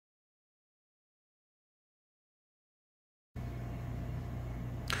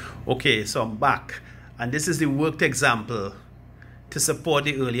Okay, so I'm back, and this is the worked example to support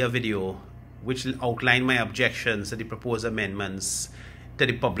the earlier video, which will outline my objections to the proposed amendments to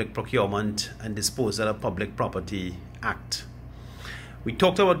the Public Procurement and Disposal of Public Property Act. We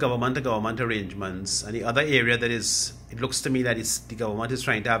talked about government-to-government arrangements, and the other area that it looks to me that the government is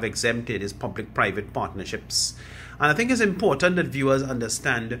trying to have exempted is public-private partnerships. And I think it's important that viewers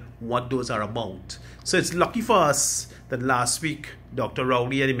understand what those are about. So it's lucky for us that last week, Dr.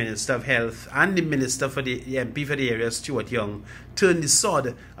 Rowley and the Minister of Health and the Minister for the MP for the area, Stuart Young, turned the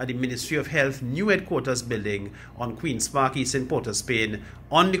sod at the Ministry of Health new headquarters building on Queen's Park East in Port of Spain,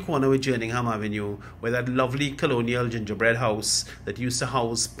 on the corner with Jerningham Avenue, where that lovely colonial gingerbread house that used to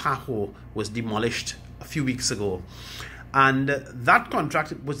house PAHO was demolished a few weeks ago. And that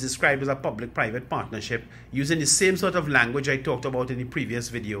contract was described as a public-private partnership using the same sort of language I talked about in the previous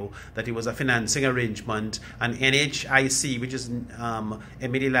video, that it was a financing arrangement, and NHIC, which is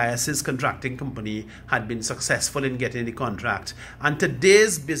Emily Elias's contracting company, had been successful in getting the contract. And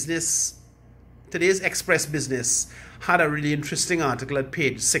today's Express Business had a really interesting article at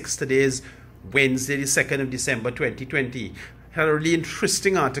page 6. Today's Wednesday, the 2nd of December 2020. Had a really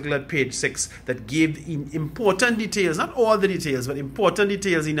interesting article at page 6 that gave important details, not all the details, but important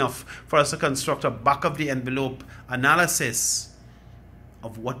details enough for us to construct a back-of-the-envelope analysis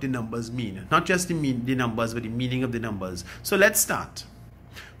of what the numbers mean. Not just the numbers, but the meaning of the numbers. So let's start.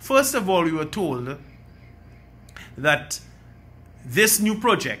 First of all, we were told that this new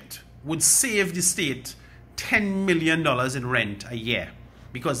project would save the state $10 million in rent a year,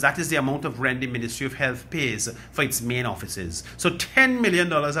 because that is the amount of rent the Ministry of Health pays for its main offices. So $10 million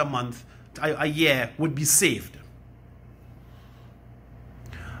a month, a year would be saved.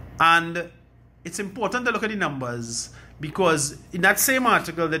 And it's important to look at the numbers, because in that same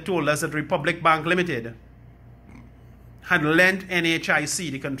article they told us that Republic Bank Limited had lent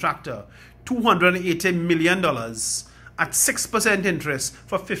NHIC, the contractor, $280 million at 6% interest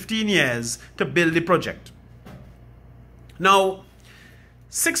for 15 years to build the project. Now,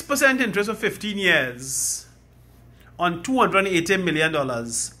 6% interest for 15 years on $280 million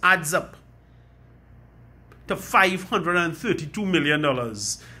adds up to $532 million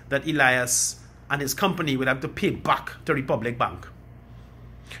that Elias and his company would have to pay back to Republic Bank.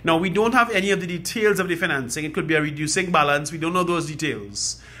 Now, we don't have any of the details of the financing. It could be a reducing balance. We don't know those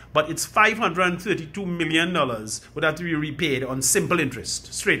details. But it's $532 million would have to be repaid on simple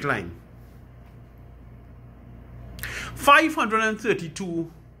interest, straight line. $532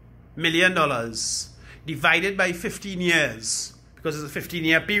 million divided by 15 years, because it's a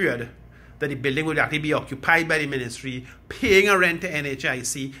 15-year period that the building would actually be occupied by the ministry, paying a rent to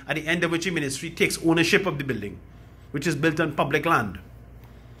NHIC, at the end of which the ministry takes ownership of the building, which is built on public land.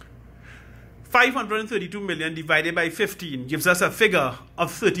 532 million divided by 15 gives us a figure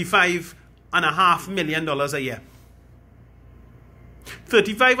of $35.5 million a year.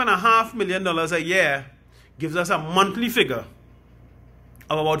 $35.5 million a year gives us a monthly figure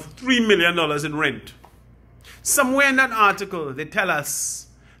of about $3 million in rent. Somewhere in that article, they tell us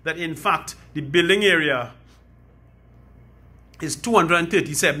that in fact, the building area is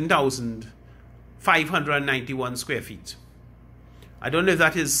 237,591 square feet. I don't know if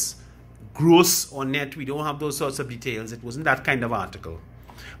that is gross or net. We don't have those sorts of details. It wasn't that kind of article.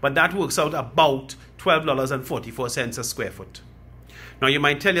 But that works out about $12.44 a square foot. Now, you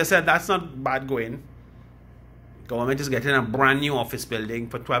might tell yourself, that's not bad going. Government is getting a brand new office building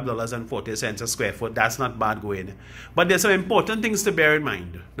for $12.40 a square foot. That's not bad going. But there's some important things to bear in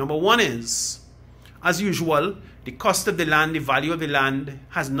mind. Number one is, as usual, the cost of the land, the value of the land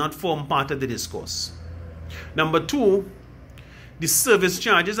has not formed part of the discourse. Number two, the service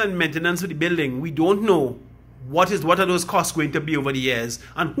charges and maintenance of the building. We don't know what are those costs going to be over the years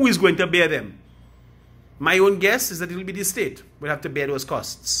and who is going to bear them. My own guess is that it will be the state will have to bear those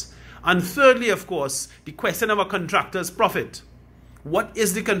costs. And thirdly, of course, the question of a contractor's profit. What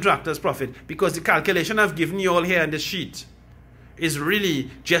is the contractor's profit? Because the calculation I've given you all here in this sheet is really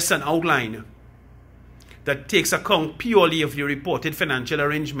just an outline that takes account purely of your reported financial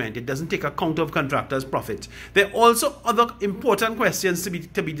arrangement. It doesn't take account of contractor's profit. There are also other important questions to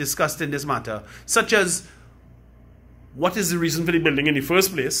be discussed in this matter, such as what is the reason for the building in the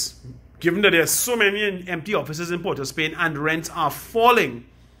first place? Given that there are so many empty offices in Port of Spain and rents are falling,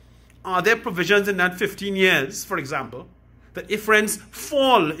 are there provisions in that 15 years, for example, that if rents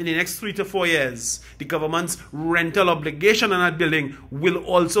fall in the next 3 to 4 years, the government's rental obligation on that building will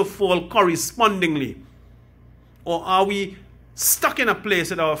also fall correspondingly? Or are we stuck in a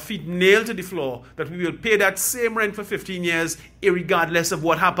place with our feet nailed to the floor that we will pay that same rent for 15 years irregardless of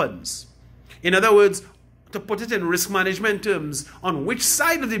what happens? In other words, to put it in risk management terms, on which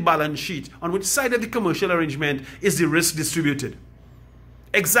side of the balance sheet, on which side of the commercial arrangement is the risk distributed.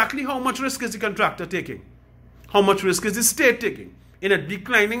 Exactly how much risk is the contractor taking? How much risk is the state taking? In a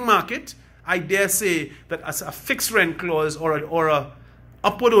declining market, I dare say that as a fixed rent clause or a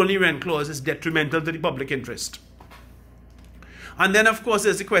upward only rent clause is detrimental to the public interest. And then, of course,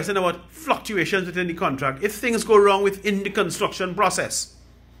 there's the question about fluctuations within the contract. If things go wrong within the construction process,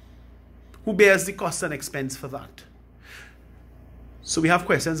 who bears the cost and expense for that? So we have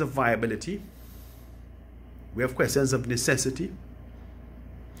questions of viability. We have questions of necessity.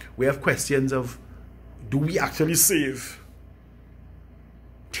 We have questions of, do we actually save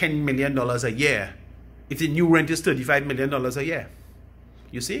 $10 million a year if the new rent is $35 million a year?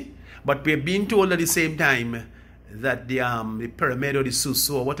 You see? But we're being told at the same time that the pyramid or the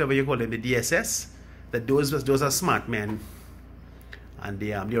SUSO or whatever you call them, the DSS, that those are smart men. And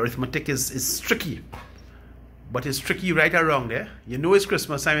the arithmetic is tricky. But it's tricky right around there. You know it's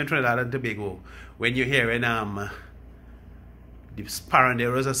Christmas time in Trinidad and Tobago when you're hearing the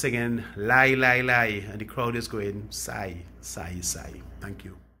paranderos are singing lie, lie, lie, and the crowd is going sigh, sigh, sigh. Thank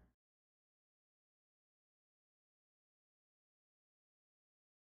you.